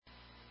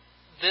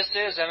This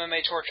is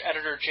MMA Torch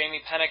editor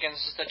Jamie Pennigan.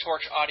 This is the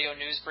Torch audio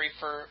news brief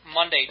for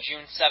Monday,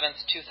 June 7th,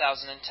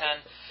 2010.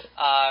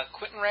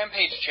 Quentin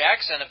Rampage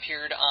Jackson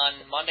appeared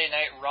on Monday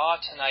Night Raw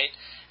tonight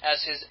as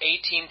his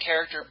A-Team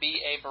character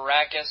B.A.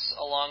 Baracus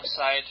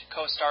alongside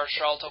co-stars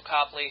Sharlto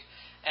Copley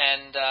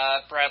and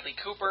Bradley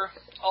Cooper.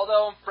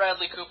 Although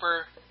Bradley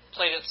Cooper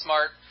played it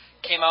smart,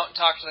 came out and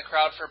talked to the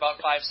crowd for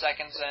about 5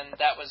 seconds, and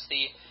that was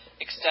the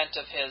extent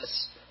of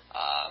his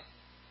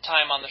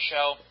time on the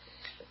show.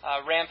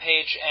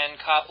 Rampage and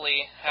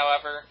Copley,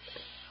 however,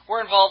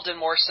 were involved in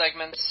more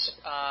segments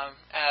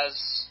as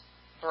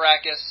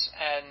Baracus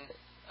and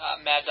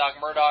Mad Dog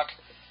Murdoch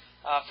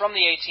from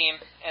the A-Team,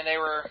 and they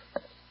were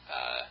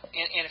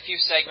in a few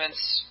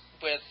segments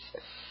with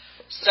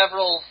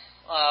several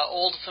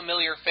old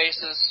familiar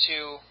faces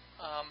to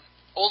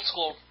old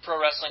school pro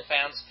wrestling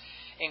fans,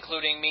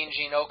 including Mean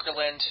Gene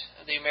Okerlund,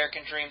 the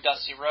American Dream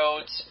Dusty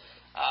Rhodes,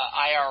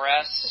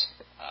 IRS,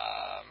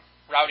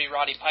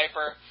 Roddy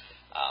Piper,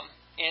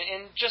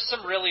 and just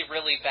some really,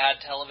 really bad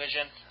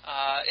television.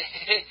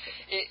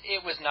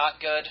 It was not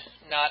good,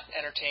 not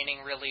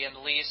entertaining really in the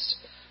least.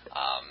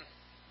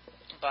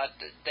 But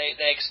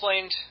they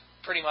explained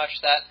pretty much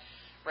that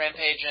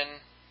Rampage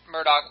and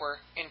Murdoch were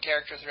in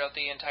character throughout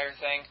the entire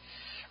thing.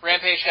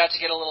 Rampage got to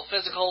get a little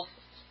physical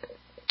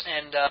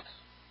and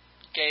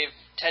gave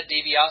Ted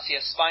DiBiase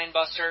a spine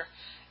buster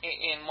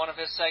in one of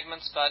his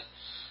segments, but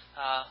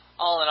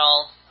all in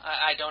all,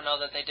 I don't know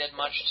that they did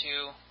much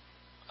to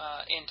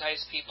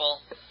entice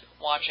people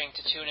watching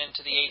to tune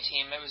into the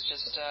A-Team. It was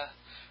just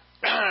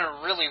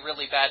really,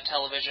 really bad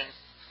television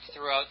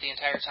throughout the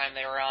entire time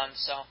they were on,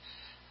 so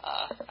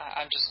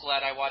I'm just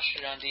glad I watched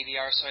it on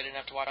DVR so I didn't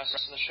have to watch the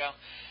rest of the show.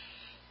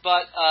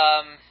 But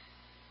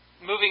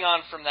moving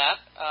on from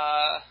that,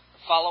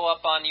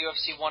 follow-up on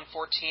UFC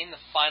 114, the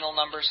final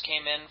numbers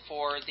came in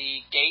for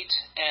the gate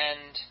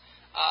and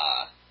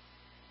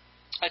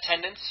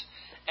attendance,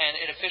 and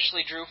it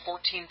officially drew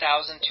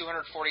 14,246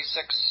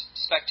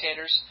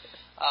 spectators,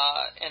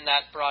 and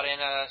that brought in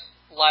a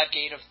live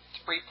gate of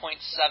 3.7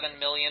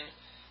 million.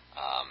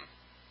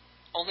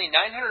 Only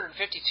 952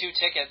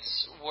 tickets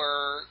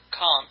were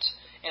comped,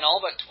 and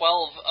all but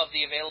 12 of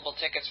the available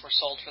tickets were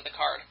sold for the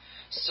card.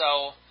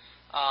 So,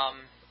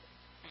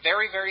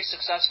 very, very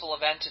successful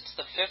event. It's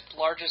the 5th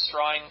largest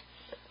drawing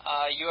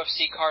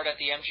UFC card at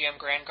the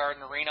MGM Grand Garden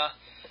Arena,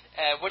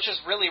 which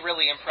is really,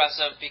 really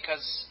impressive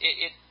because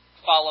it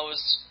follows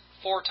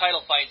 4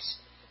 title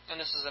fights, and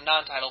this is a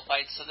non-title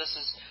fight, so this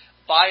is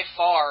by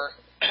far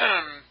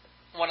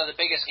one of the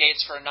biggest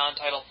gates for a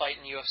non-title fight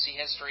in UFC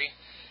history,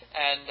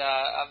 and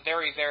a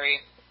very,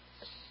 very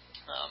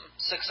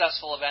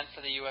successful event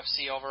for the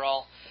UFC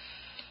overall.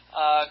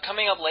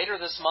 Coming up later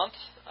this month,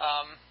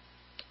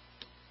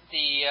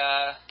 the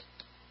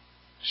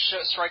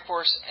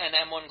Strikeforce and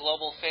M1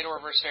 Global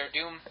Fedor vs.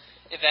 Verdum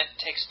event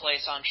takes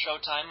place on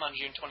Showtime on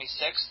June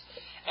 26th,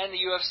 and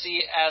the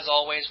UFC, as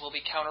always, will be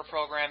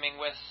counter-programming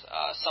with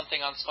something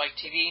on Spike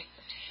TV.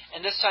 And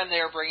this time they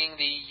are bringing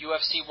the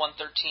UFC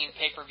 113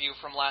 pay-per-view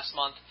from last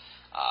month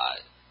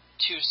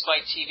to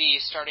Spike TV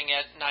starting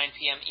at 9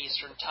 p.m.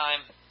 Eastern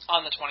Time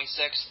on the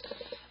 26th.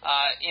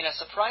 In a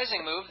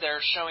surprising move,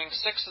 they're showing 6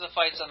 of the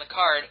fights on the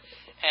card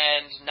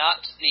and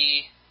not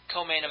the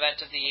co-main event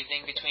of the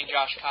evening between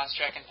Josh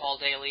Koscheck and Paul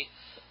Daly.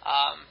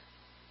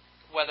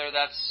 Whether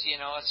that's,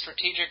 a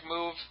strategic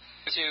move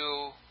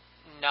to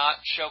not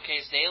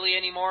showcase Daly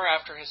anymore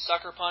after his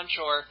sucker punch,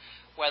 or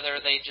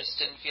whether they just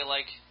didn't feel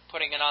like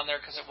putting it on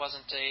there because it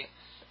wasn't a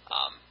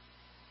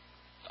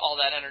all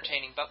that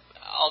entertaining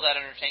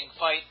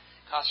fight.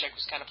 Koscheck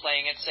was kind of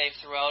playing it safe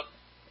throughout,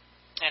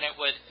 and it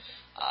would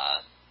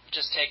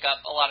just take up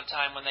a lot of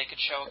time when they could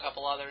show a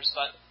couple others.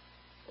 But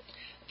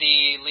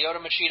the Lyoto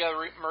Machida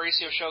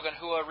Mauricio Shogun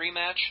Rua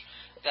rematch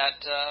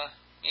that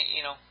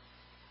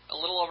a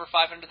little over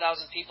 500,000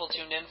 people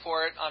tuned in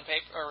for it on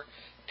paid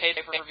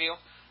pay-per-view.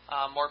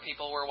 More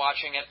people were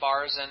watching at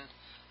bars and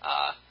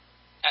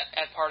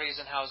at parties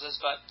and houses,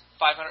 but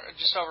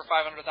just over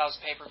 500,000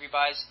 pay-per-view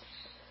buys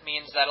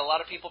means that a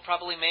lot of people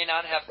probably may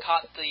not have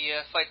caught the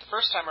fight the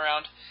first time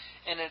around,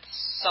 and it's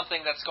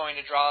something that's going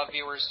to draw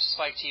viewers to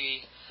Spike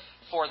TV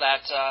for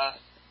that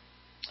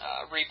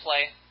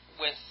replay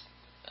with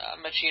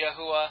Machida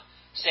Rua,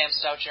 Sam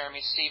Stout, Jeremy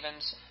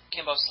Stevens,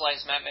 Kimbo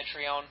Slice, Matt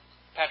Mitrione,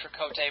 Patrick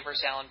Cote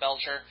versus Alan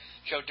Belcher,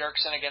 Joe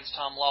Dirksen against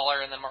Tom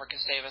Lawler, and then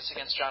Marcus Davis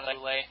against John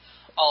Goulet.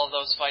 All of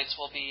those fights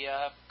will be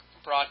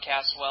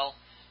broadcast while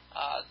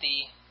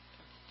the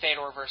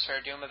Fedor vs.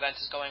 Verdum event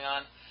is going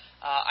on.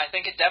 I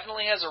think it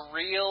definitely has a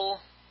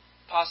real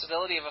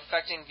possibility of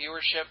affecting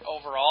viewership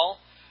overall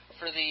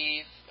for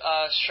the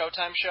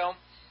Showtime show,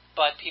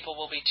 but people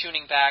will be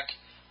tuning back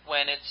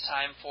when it's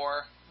time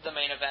for the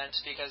main event,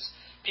 because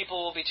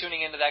people will be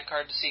tuning into that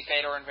card to see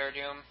Fedor and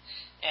Verdum,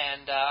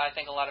 and I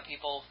think a lot of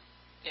people,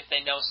 if they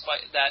know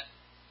that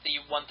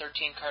the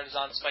 113 card is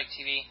on Spike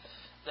TV,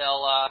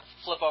 they'll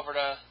flip over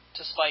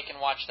to Spike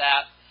and watch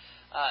that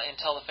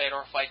until the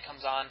Fedor fight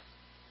comes on.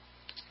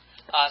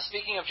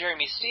 Speaking of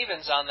Jeremy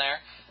Stevens on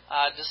there,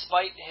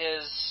 despite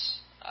his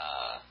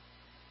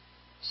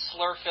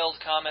slur-filled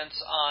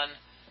comments on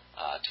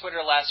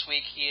Twitter last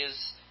week. He is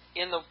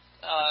in the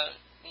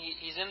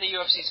he's in the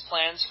UFC's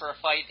plans for a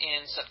fight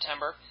in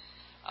September,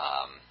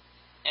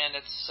 and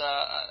it's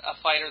a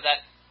fighter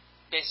that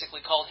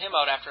basically called him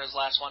out after his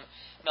last one,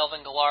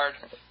 Melvin Guillard,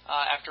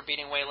 after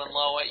beating Waylon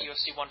Lowe at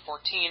UFC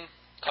 114,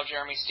 called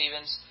Jeremy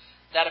Stevens.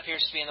 That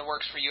appears to be in the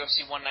works for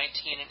UFC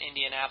 119 in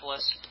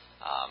Indianapolis.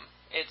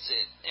 It's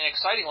an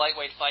exciting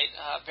lightweight fight,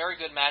 very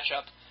good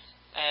matchup,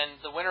 and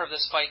the winner of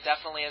this fight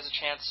definitely has a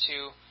chance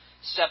to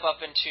step up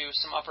into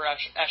some upper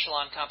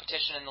echelon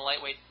competition in the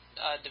lightweight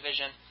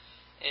division.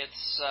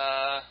 It's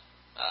a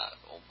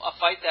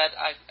fight that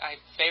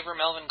I favor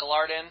Melvin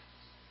Guillard in,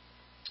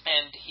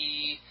 and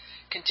he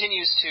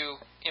continues to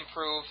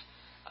improve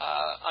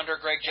under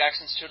Greg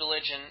Jackson's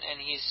tutelage,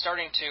 and he's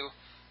starting to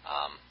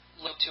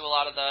look to a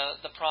lot of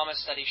the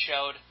promise that he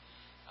showed,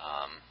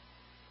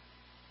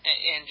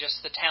 and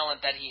just the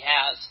talent that he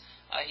has.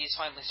 He's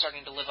finally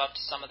starting to live up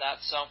to some of that.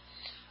 So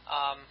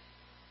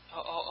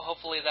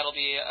hopefully that'll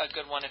be a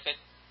good one if it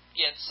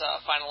gets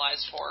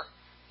finalized for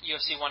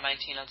UFC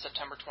 119 on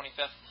September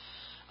 25th.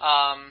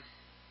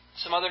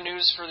 Some other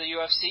news for the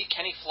UFC: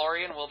 Kenny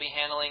Florian will be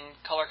handling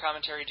color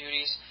commentary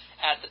duties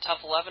at the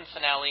Tough 11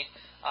 finale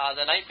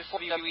the night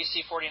before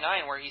WEC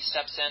 49, where he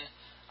steps in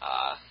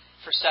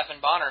for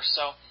Stephan Bonnar.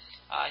 So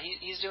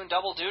he's doing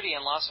double duty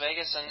in Las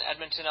Vegas and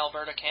Edmonton,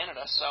 Alberta,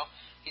 Canada. So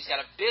he's got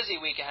a busy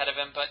week ahead of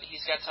him, but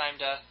he's got time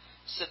to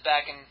sit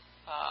back and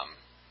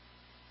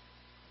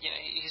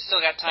he's still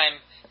got time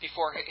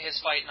before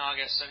his fight in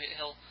August. So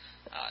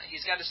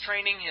he's got his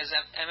training, his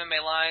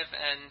MMA Live,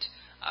 and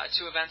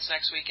 2 events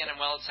next weekend. And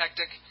while it's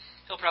hectic,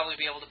 he'll probably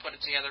be able to put it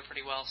together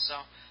pretty well.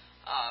 So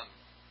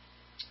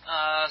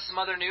some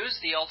other news: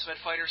 The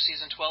Ultimate Fighter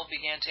Season 12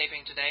 began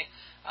taping today.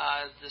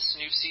 This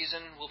new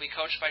season will be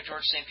coached by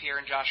George St. Pierre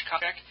and Josh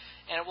Koscheck,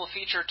 and it will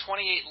feature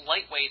 28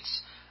 lightweights.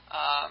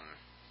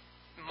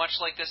 Much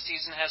like this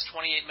season has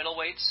 28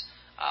 middleweights,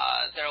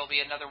 there will be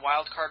another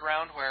wild card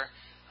round where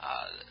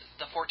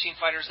the 14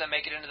 fighters that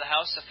make it into the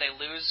house, if they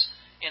lose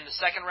in the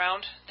second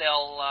round,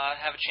 they'll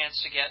have a chance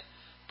to get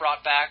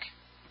brought back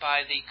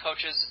by the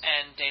coaches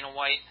and Dana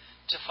White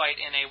to fight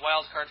in a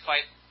wild card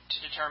fight to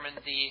determine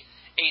the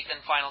 8th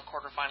and final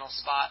quarterfinal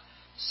spot.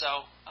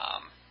 So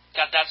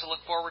got that to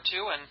look forward to,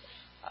 and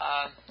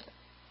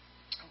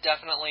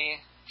definitely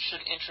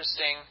should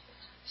interesting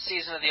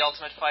season of The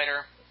Ultimate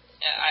Fighter.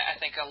 I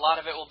think a lot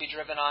of it will be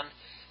driven on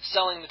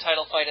selling the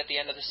title fight at the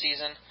end of the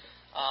season,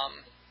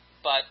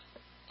 but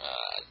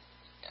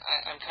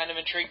I'm kind of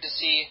intrigued to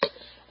see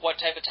what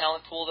type of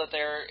talent pool that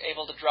they're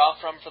able to draw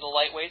from for the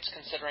lightweights,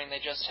 considering they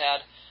just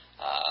had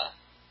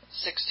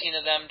 16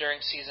 of them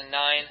during Season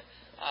 9,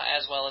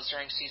 as well as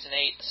during Season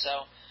 8,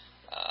 so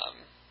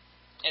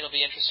it'll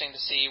be interesting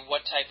to see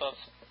what type of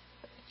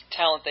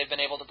talent they've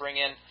been able to bring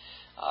in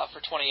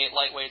for 28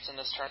 lightweights in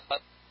this tournament.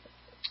 But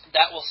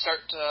that will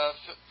start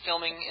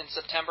filming in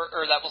September,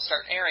 or that will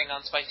start airing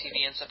on Spike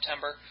TV in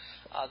September.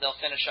 They'll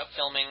finish up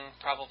filming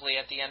probably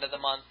at the end of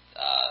the month,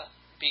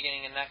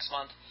 beginning of next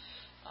month,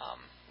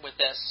 with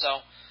this.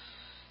 So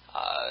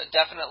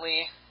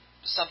definitely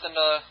something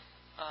to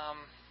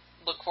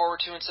look forward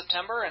to in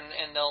September,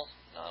 and they'll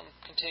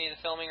continue the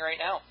filming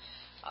right now.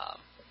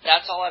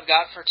 That's all I've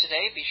got for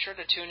today. Be sure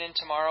to tune in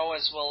tomorrow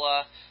as we'll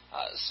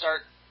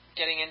start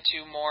getting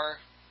into more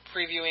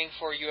previewing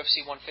for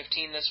UFC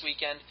 115 this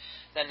weekend.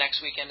 Then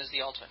next weekend is The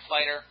Ultimate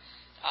Fighter,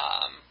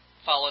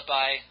 followed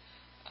by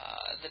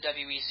the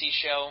WEC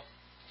show,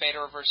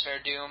 Fedor vs.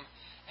 Verdum,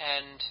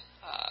 and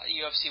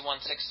UFC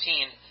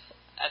 116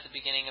 at the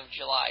beginning of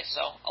July.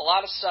 So a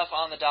lot of stuff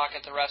on the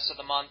docket the rest of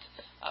the month.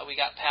 We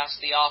got past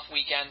the off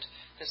weekend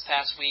this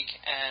past week,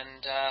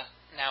 and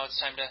now it's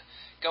time to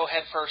go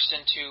head first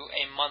into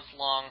a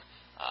month-long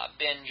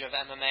binge of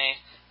MMA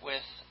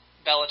with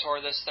Bellator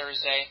this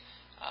Thursday,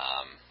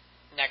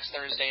 next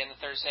Thursday and the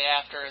Thursday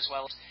after, as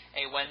well as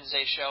a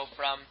Wednesday show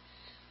from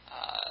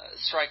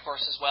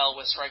Strikeforce as well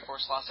with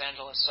Strikeforce Los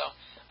Angeles. So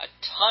a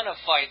ton of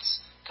fights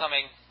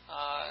coming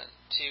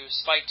to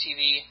Spike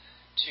TV,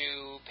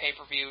 to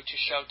pay-per-view, to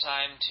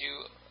Showtime, to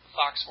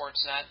Fox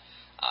Sports Net.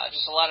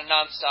 Just a lot of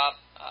nonstop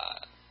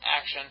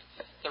action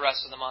the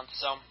rest of the month.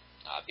 So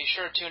be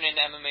sure to tune in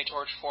to MMA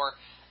Torch for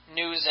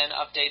news and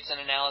updates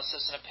and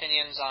analysis and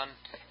opinions on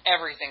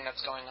everything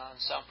that's going on.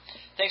 So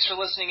thanks for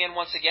listening in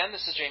once again.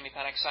 This is Jamie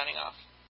Pennick signing off.